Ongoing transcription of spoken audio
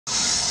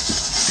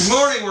Good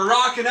morning, we're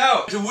rocking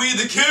out to We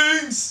the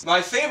Kings!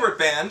 My favorite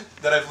band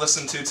that I've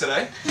listened to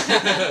today.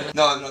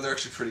 No, they're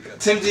actually pretty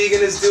good. Tim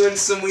Deegan is doing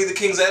some We the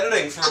Kings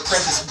editing for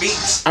Apprentice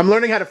Beat. I'm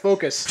learning how to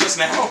focus. Just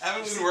now?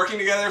 Haven't we been working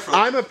together for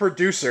I'm a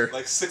producer.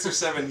 like 6 or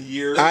 7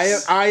 years?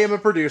 I am a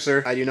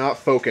producer. I do not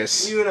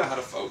focus. You know how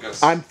to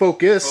focus. I'm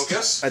focused.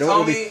 Focus? I don't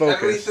Tell really me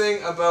focus.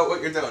 everything about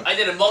what you're doing. I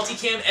did a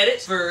multicam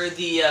edit for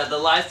the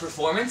live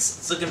performance.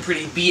 It's looking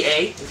pretty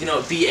BA, if you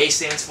know what BA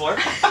stands for.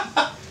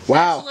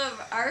 Wow.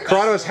 Art?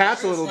 Corrado's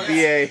hat's a little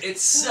BA.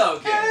 It's so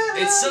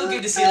good. It's so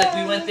good to see, like,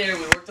 we went there,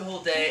 we worked the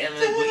whole day, and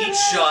like, we each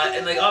shot,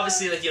 and like,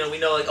 obviously, like, you know, we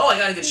know, like, oh, I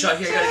got a good shot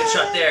here, I got a good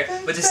shot there,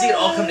 but to see it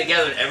all come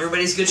together and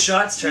everybody's good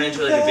shots turn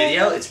into, like, a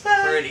video, it's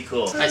pretty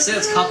cool. I say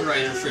it's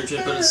copyright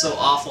infringement, but it's so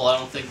awful, I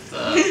don't think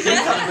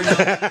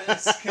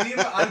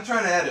I'm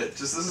trying to edit.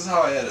 Just this is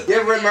how I edit. You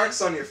have red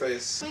marks on your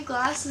face. My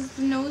glasses,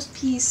 the nose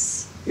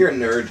piece. You're a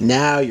nerd.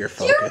 Now you're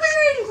focused. You're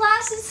wearing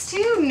glasses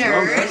too,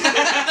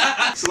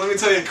 nerd. So let me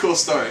tell you a cool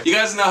story. You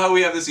guys know how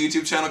we have this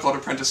YouTube channel called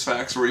Apprentice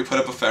Facts where we put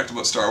up a fact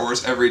about Star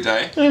Wars every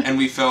day, and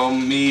we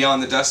film me on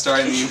the Death Star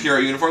in the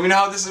Imperial uniform. You know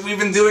how we've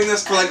been doing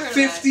this for like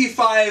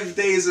 55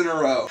 days in a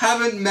row.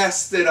 Haven't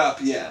messed it up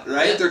yet,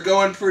 right? Yeah. They're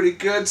going pretty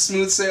good,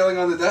 smooth sailing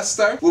on the Death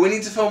Star. Well, we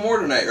need to film more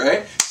tonight,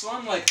 right? So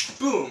I'm like,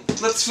 boom,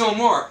 let's film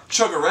more.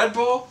 Chug a Red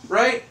Bull,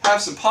 right? Have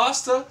some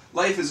pasta.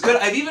 Life is good.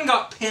 I've even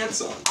got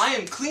pants on. I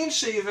am clean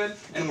shaven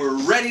and we're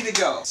ready to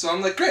go. So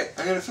I'm like, great,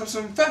 I'm gonna film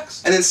some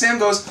effects. And then Sam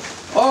goes,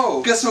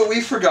 oh, guess what we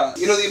forgot?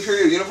 You know the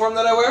Imperial uniform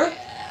that I wear? Yeah.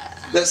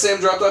 That Sam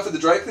dropped off at the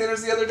dry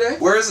cleaners the other day?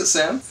 Where is it,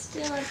 Sam?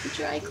 Still at the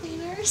dry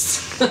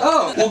cleaners.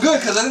 Oh, well good,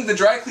 because I think the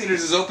dry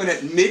cleaners is open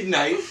at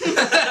midnight for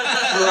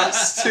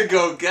us to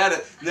go get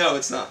it. No,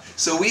 it's not.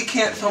 So we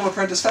can't film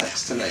Apprentice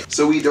Facts tonight.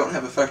 So we don't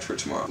have effect for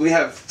tomorrow. We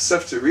have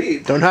stuff to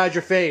read. Don't hide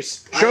your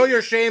face. Show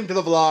your shame to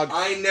the vlog.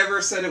 I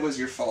never said it was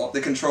your fault.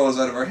 The control is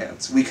out of our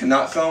hands. We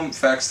cannot film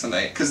Facts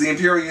tonight because the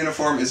Imperial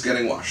uniform is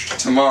getting washed.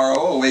 Tomorrow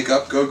I'll wake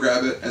up, go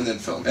grab it, and then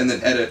film. And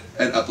then edit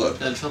and upload.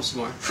 Then film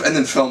some more. And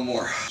then film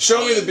more.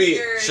 Show me the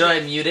beat. Should I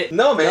mute it?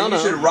 No, man, No.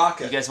 you should rock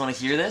You it. guys want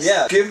to hear this?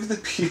 Yeah, give the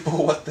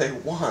people what they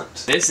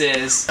want. This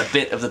is a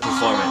bit of the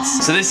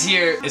performance. So this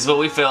here is what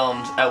we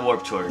filmed at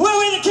Warped Tour. We're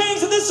We the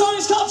Kings, and this song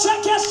is called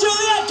Checkcast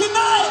Juliet. Good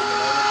night!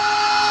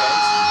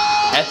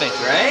 Epic,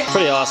 right?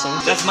 Pretty awesome.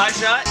 That's my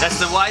shot. That's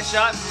the wide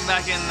shot from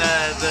back in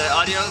the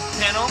audio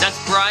panel. That's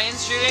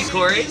Brian's shooting.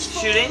 Corey's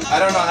shooting. I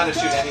don't know how to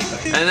shoot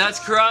anything. And that's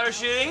Corrado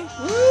shooting.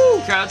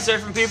 Woo! Crowd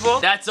surfing people.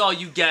 That's all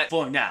you get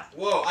for now.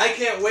 Whoa, I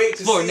can't wait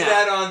to For see now.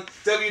 that on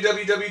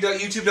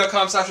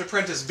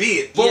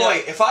www.youtube.com/ApprenticeBeat.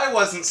 Boy, if I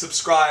wasn't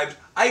subscribed,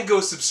 I'd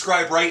go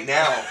subscribe right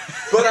now.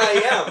 But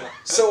I am,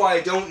 so I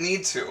don't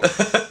need to.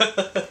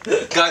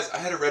 Guys, I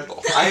had a Red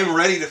Bull. I am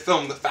ready to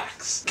film the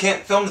facts.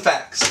 Can't film the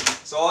facts.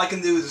 So all I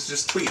can do is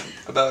just tweet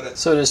about it.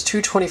 So it is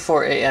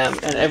 2:24 a.m.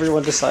 and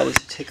everyone decided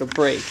to take a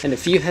break. And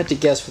if you had to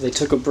guess what they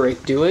took a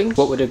break doing,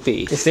 what would it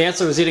be? If the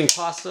answer was eating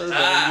pasta,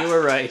 then you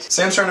were right.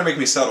 Sam's trying to make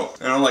me settle,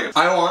 and I don't like it.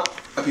 I want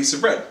a piece of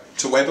bread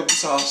to wipe up the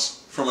sauce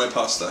for my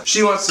pasta.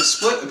 She wants to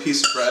split a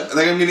piece of bread, and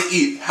then I'm gonna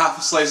eat half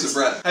a slice of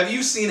bread. Have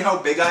you seen how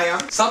big I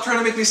am? Stop trying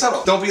to make me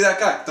settle. Don't be that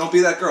guy. Don't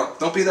be that girl.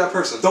 Don't be that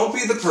person. Don't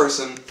be the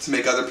person to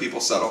make other people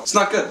settle. It's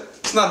not good.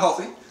 It's not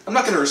healthy. I'm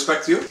not gonna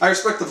respect you. I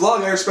respect the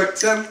vlog. I respect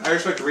Tim. I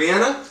respect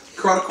Rianna.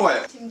 Corrado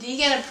Coia. Tim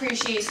Deegan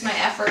appreciates my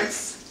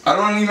efforts. I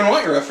don't even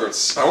want your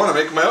efforts. I want to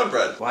make my own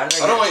bread. Why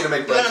did I don't want you to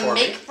make You bread wanna for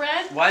me. make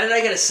bread? Why did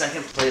I get a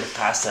second plate of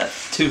pasta at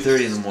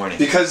 2:30 in the morning?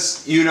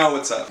 Because you know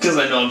what's up. Because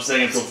I know I'm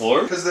staying until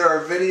 4. Because there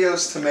are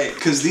videos to make.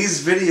 Because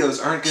these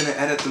videos aren't gonna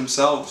edit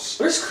themselves.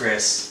 Where's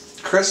Chris?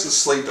 Chris is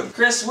sleeping.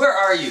 Chris, where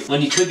are you?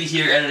 When you could be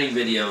here editing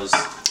videos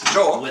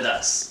Joel, with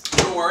us.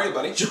 don't worry,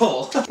 buddy.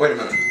 Joel. Wait a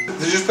minute.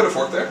 Did you just put a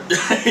fork there?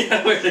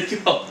 Yeah, where'd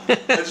it go?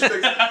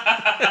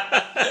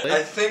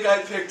 I think I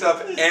picked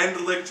up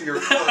and licked your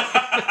foot.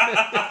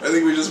 I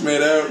think we just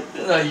made out.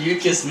 No, you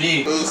kissed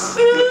me. Ugh.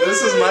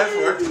 This is my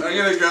fork. I'm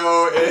gonna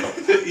go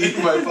and eat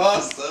my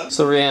pasta.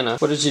 So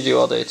Rianna, what did you do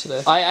all day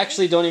today? I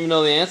actually don't even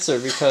know the answer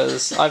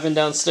because I've been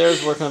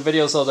downstairs working on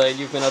videos all day.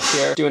 You've been up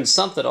here doing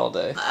something all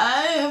day.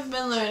 I have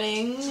been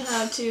learning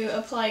how to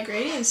apply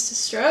gradients to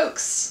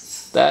strokes.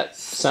 That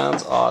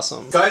sounds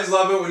awesome. Guys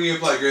love it when you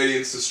apply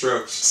gradients to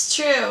strokes. It's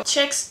true.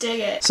 Chicks dig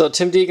it. So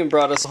Tim Deegan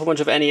brought us a whole bunch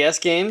of NES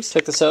games.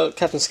 Check this out.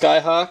 Captain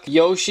Skyhawk,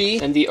 Yoshi,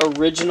 and the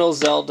original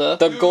Zelda,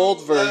 the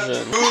gold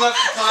version. Who left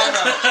the time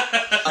out?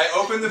 I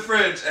opened the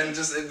fridge and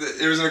just,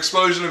 there was an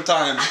explosion of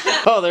time.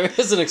 Oh, there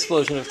is an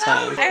explosion of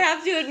time. I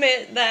have to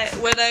admit that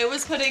when I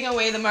was putting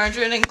away the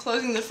margarine and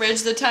closing the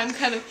fridge, the time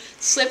kind of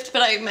slipped,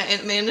 but I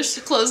managed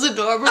to close the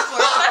door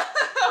before.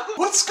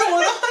 What's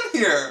going on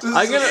here? This is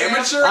I'm an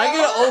amateur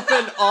gonna hour?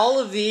 open all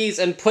of these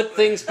and put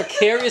things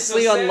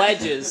precariously on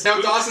ledges. Now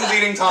Dawson's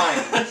eating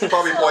time. It's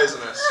probably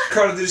poisonous.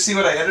 Carter, did you see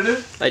what I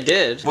edited? I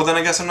did. Well then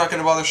I guess I'm not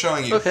gonna bother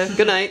showing you. Okay,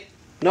 good night.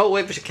 No,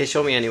 wait, but okay,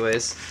 show me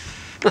anyways.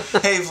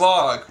 Hey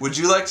vlog, would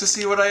you like to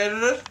see what I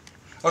edited?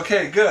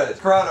 Okay, good.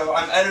 Corrado,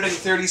 I'm editing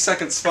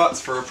 30-second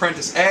spots for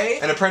ApprenticeA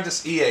and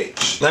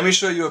ApprenticeEh. Let me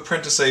show you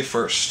ApprenticeA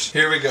first.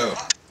 Here we go.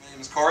 My name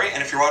is Corey,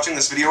 and if you're watching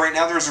this video right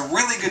now, there's a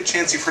really good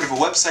chance you've heard of a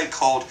website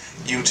called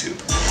YouTube.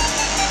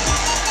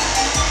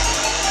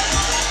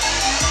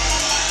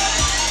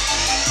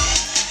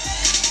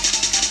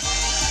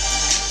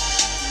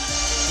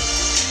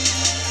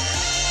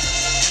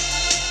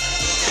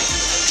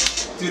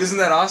 Dude, isn't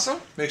that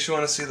awesome? Makes you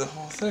want to see the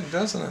whole thing,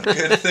 doesn't it?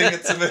 Good thing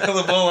it's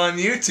available on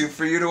YouTube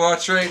for you to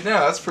watch right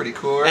now. That's pretty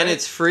cool, right? And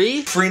it's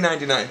free? Free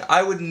 99.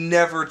 I would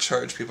never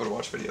charge people to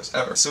watch videos,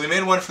 ever. So we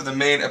made one for the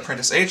main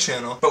ApprenticeA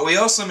channel, but we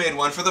also made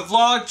one for the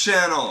vlog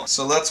channel.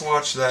 So let's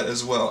watch that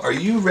as well. Are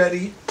you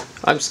ready?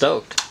 I'm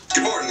stoked.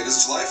 Good morning, it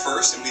is July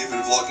 1st, and we have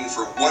been vlogging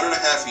for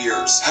 1.5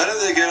 years. How did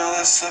they get all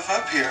that stuff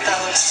up here?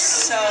 That looks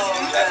so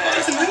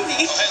good. It's a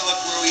movie. Oh, hey, look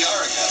where we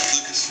are again.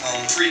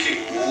 Lucasfilm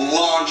freaking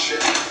launch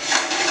it.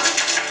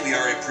 We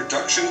are a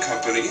production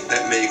company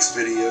that makes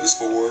videos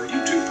for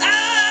YouTube.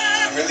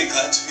 I'm really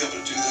glad to be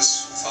able to do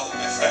this with all of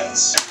my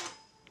friends.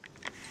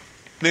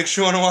 Makes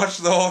you want to watch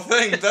the whole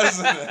thing,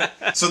 doesn't it?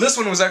 So this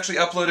one was actually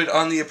uploaded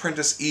on the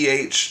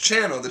ApprenticeEh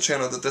channel, the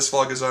channel that this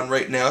vlog is on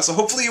right now. So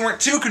hopefully you weren't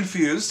too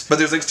confused, but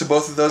there's links to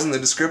both of those in the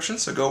description,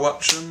 so go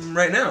watch them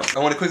right now. I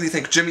want to quickly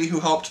thank Jimmy, who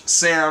helped,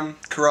 Sam,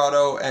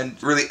 Corrado,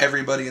 and really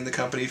everybody in the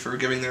company for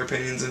giving their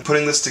opinions and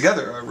putting this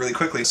together really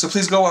quickly. So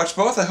please go watch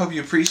both. I hope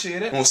you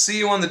appreciate it, and we'll see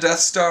you on the Death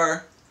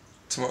Star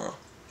tomorrow.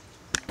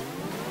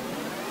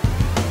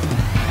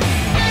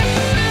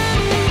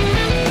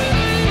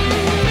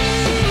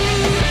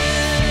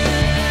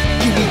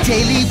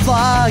 Daily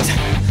vlogs,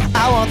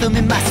 I want them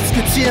in my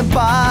subscription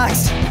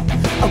box.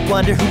 I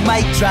wonder who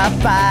might drop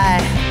by,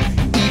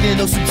 even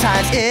though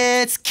sometimes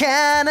it's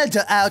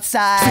Canada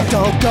outside.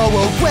 So don't go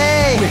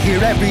away, we're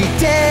here every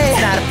day.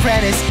 It's not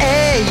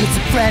ApprenticeA, it's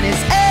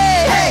ApprenticeA.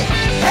 Hey,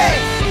 hey,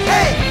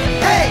 hey,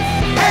 hey,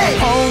 hey.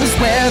 Home is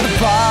where the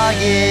vlog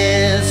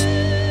is.